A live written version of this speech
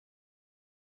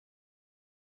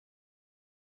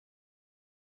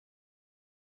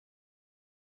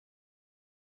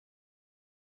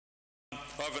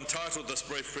I've entitled this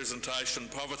brief presentation,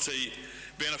 Poverty,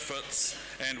 Benefits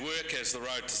and Work as the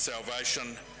Road to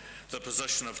Salvation, the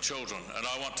Position of Children. And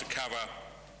I want to cover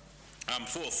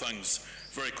four things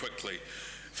very quickly.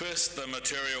 First, the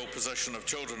material position of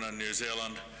children in New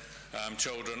Zealand,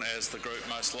 children as the group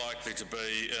most likely to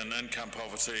be in income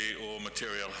poverty or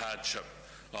material hardship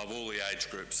of all the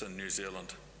age groups in New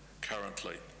Zealand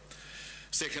currently.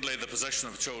 Secondly, the position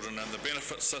of children in the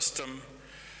benefit system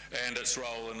and its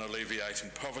role in alleviating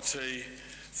poverty.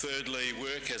 Thirdly,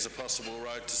 work as a possible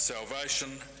road to salvation.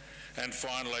 And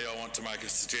finally, I want to make a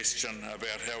suggestion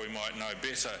about how we might know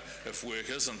better if work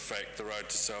is in fact the road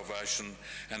to salvation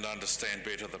and understand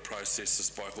better the processes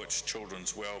by which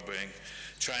children's well-being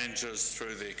changes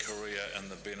through their career in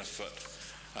the benefit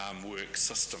work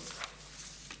system.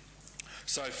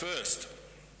 So first,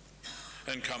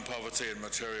 income poverty and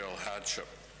material hardship.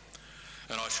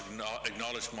 And I should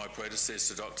acknowledge my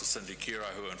predecessor, Dr. Cindy Kiro,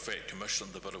 who in fact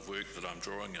commissioned the bit of work that I'm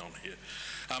drawing on here.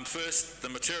 First, the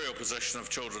material position of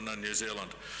children in New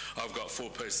Zealand. I've got four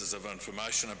pieces of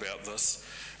information about this.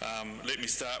 Let me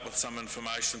start with some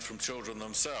information from children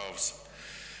themselves.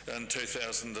 In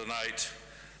 2008,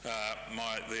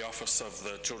 the Office of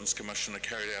the Children's Commissioner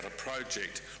carried out a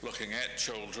project looking at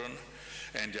children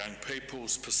and young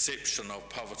people's perception of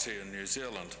poverty in New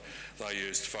Zealand. They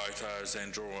used photos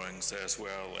and drawings as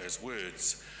well as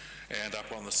words. And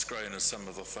up on the screen are some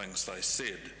of the things they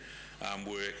said.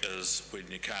 Work is when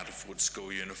you can't afford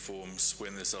school uniforms,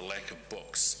 when there's a lack of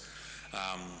books,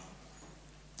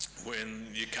 when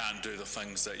you can't do the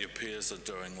things that your peers are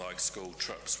doing, like school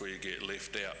trips where you get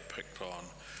left out, picked on,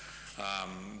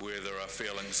 where there are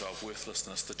feelings of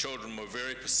worthlessness. The children were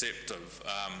very perceptive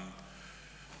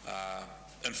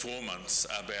informants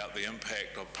about the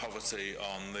impact of poverty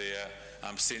on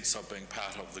their sense of being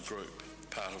part of the group,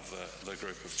 part of the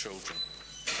group of children.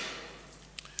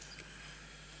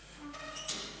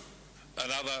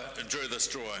 Another drew this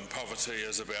drawing, poverty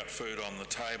is about food on the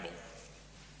table.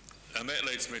 And that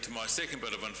leads me to my second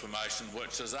bit of information,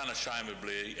 which is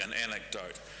unashamedly an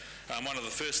anecdote. One of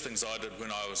the first things I did when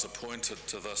I was appointed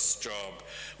to this job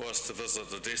was to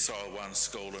visit the Decile 1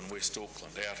 school in West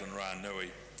Auckland, out in Ranui.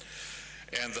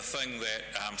 And the thing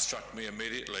that struck me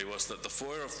immediately was that the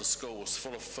foyer of the school was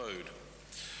full of food.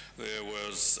 There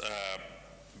was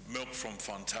milk from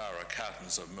Fonterra,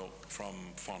 cartons of milk from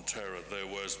Fonterra. There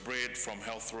was bread from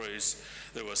Healthrees.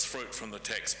 There was fruit from the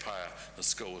taxpayer. The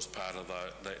school was part of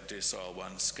that Decile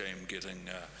 1 scheme, getting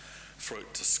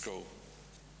fruit to school.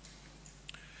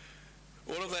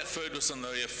 All of that food was in the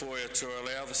foyer to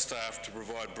allow the staff to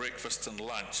provide breakfast and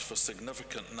lunch for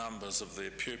significant numbers of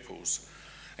their pupils.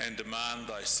 And demand,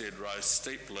 they said, rose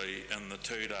steeply in the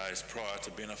 2 days prior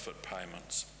to benefit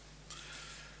payments.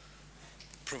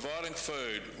 Providing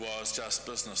food was just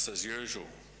business as usual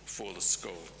for the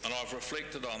school, and I've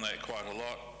reflected on that quite a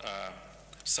lot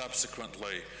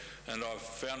subsequently, and I've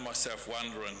found myself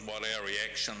wondering what our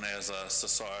reaction as a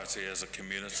society, as a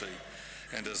community,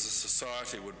 and as a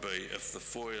society would be if the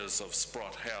foyers of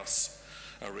Sprott House,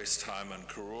 a rest home in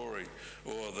Karori,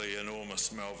 or the enormous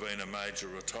Malvina Major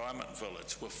retirement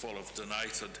village were full of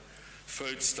donated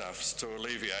foodstuffs to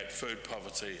alleviate food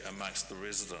poverty amongst the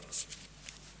residents.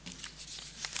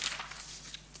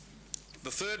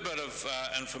 The third bit of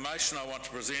information I want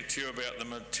to present to you about the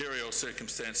material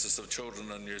circumstances of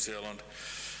children in New Zealand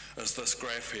is this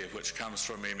graph here, which comes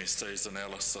from MSD's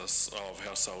analysis of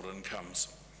household incomes.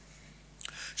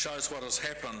 Shows what has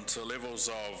happened to levels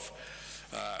of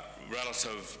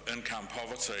relative income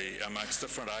poverty amongst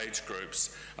different age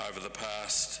groups over the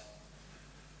past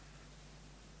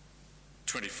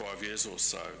 25 years or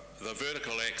so. The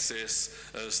vertical axis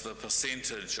is the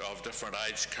percentage of different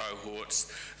age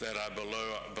cohorts that are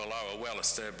below a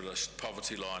well-established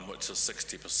poverty line, which is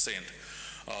 60%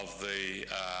 of the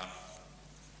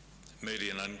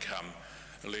median income,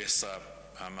 less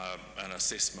an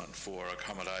assessment for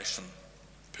accommodation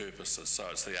purposes. So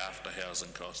it's the after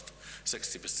housing cost,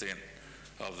 60%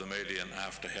 of the median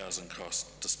after housing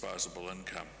cost disposable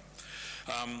income.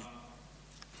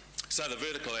 So the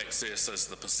vertical axis is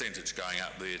the percentage going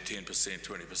up there, 10%, 20%,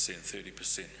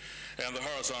 30%. And the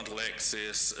horizontal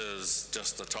axis is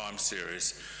just a time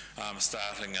series,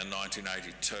 starting in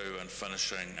 1982 and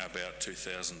finishing about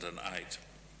 2008.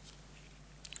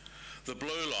 The blue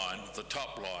line, the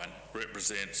top line,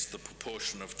 represents the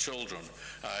proportion of children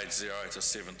aged 0 to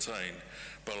 17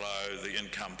 below the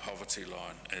income poverty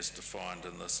line as defined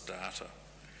in this data.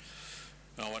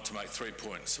 And I want to make 3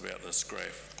 points about this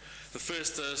graph. The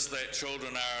first is that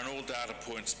children are in all data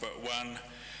points but one,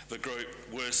 the group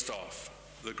worst off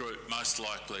the group most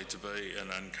likely to be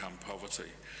in income poverty.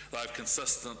 They've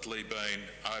consistently been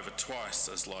over twice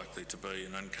as likely to be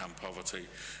in income poverty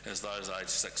as those aged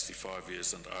 65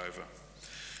 years and over.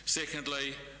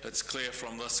 Secondly, it's clear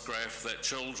from this graph that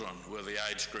children were the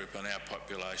age group in our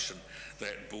population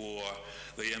that bore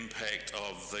the impact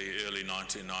of the early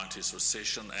 1990s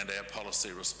recession and our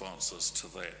policy responses to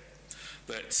that.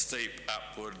 That steep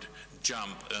upward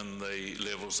jump in the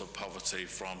levels of poverty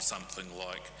from something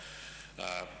like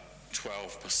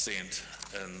 12%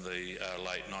 in the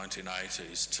late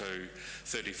 1980s to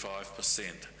 35%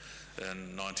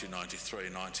 in 1993,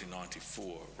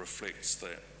 1994 reflects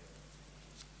that.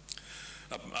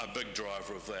 A big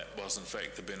driver of that was in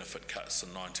fact the benefit cuts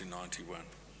in 1991,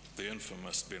 the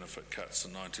infamous benefit cuts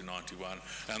in 1991,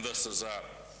 and this is a,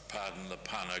 pardon the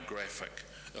pun, a graphic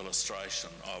illustration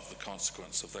of the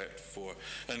consequence of that for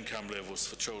income levels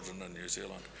for children in New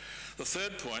Zealand. The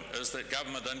third point is that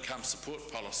government income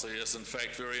support policy is in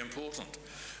fact very important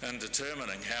in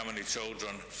determining how many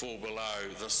children fall below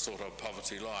this sort of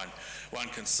poverty line. One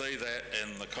can see that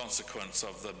in the consequence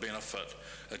of the benefit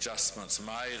adjustments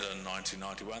made in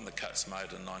 1991, the cuts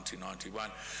made in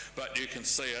 1991, but you can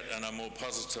see it in a more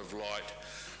positive light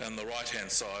in the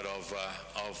right-hand side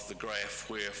of the graph,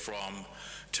 where from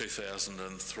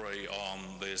 2003 on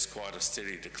there's quite a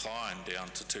steady decline down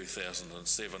to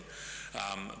 2007.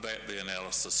 That the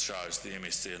analysis shows, the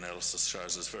MSD analysis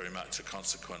shows, is very much a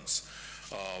consequence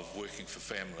of working for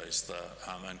families,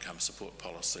 the income support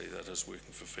policy that is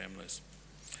working for families.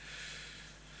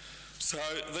 So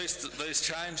these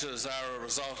changes are a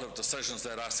result of decisions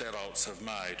that us adults have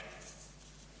made,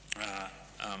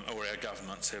 or our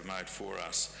governments have made for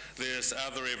us. There's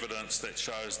other evidence that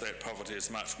shows that poverty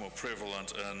is much more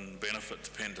prevalent in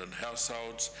benefit-dependent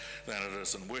households than it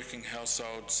is in working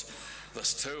households.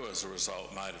 This too is a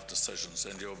result made of decisions,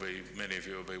 and many of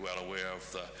you will be well aware of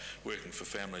the Working for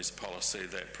Families policy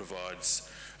that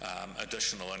provides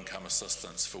additional income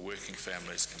assistance for working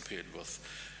families compared with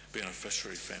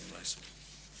beneficiary families.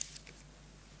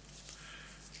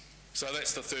 So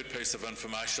that's the third piece of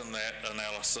information, that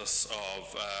analysis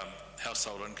of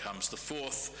household incomes. The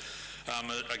fourth,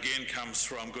 again, comes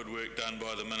from good work done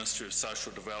by the Ministry of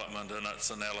Social Development in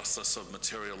its analysis of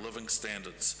material living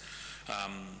standards.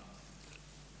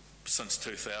 Since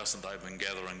 2000, they've been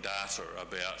gathering data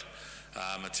about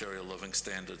material living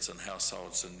standards in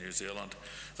households in New Zealand.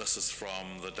 This is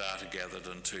from the data gathered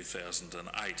in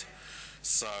 2008.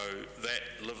 So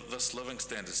this living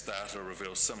standards data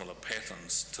reveals similar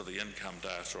patterns to the income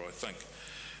data, I think.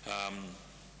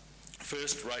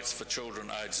 First, rates for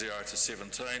children aged 0 to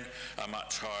 17 are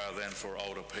much higher than for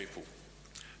older people,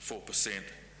 4%.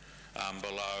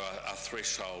 Below a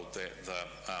threshold that the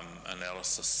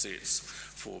analysis sets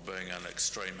for being an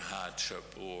extreme hardship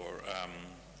or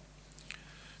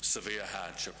severe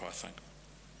hardship, I think.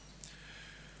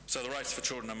 So the rates for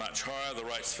children are much higher, the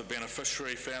rates for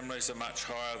beneficiary families are much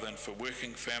higher than for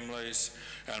working families,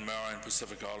 and Maori and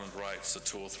Pacific Island rates are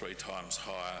 2 or 3 times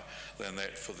higher than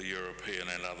that for the European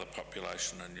and other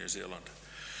population in New Zealand.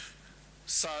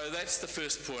 So that's the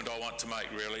first point I want to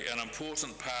make, really. An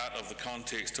important part of the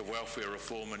context of welfare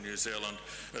reform in New Zealand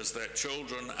is that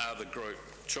children are the group,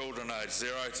 children aged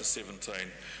 0 to 17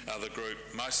 are the group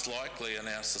most likely in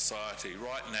our society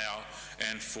right now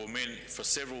and for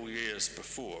several years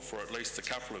before, for at least a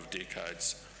couple of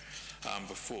decades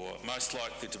before, most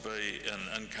likely to be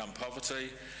in income poverty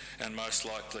and most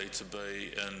likely to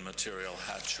be in material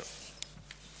hardship.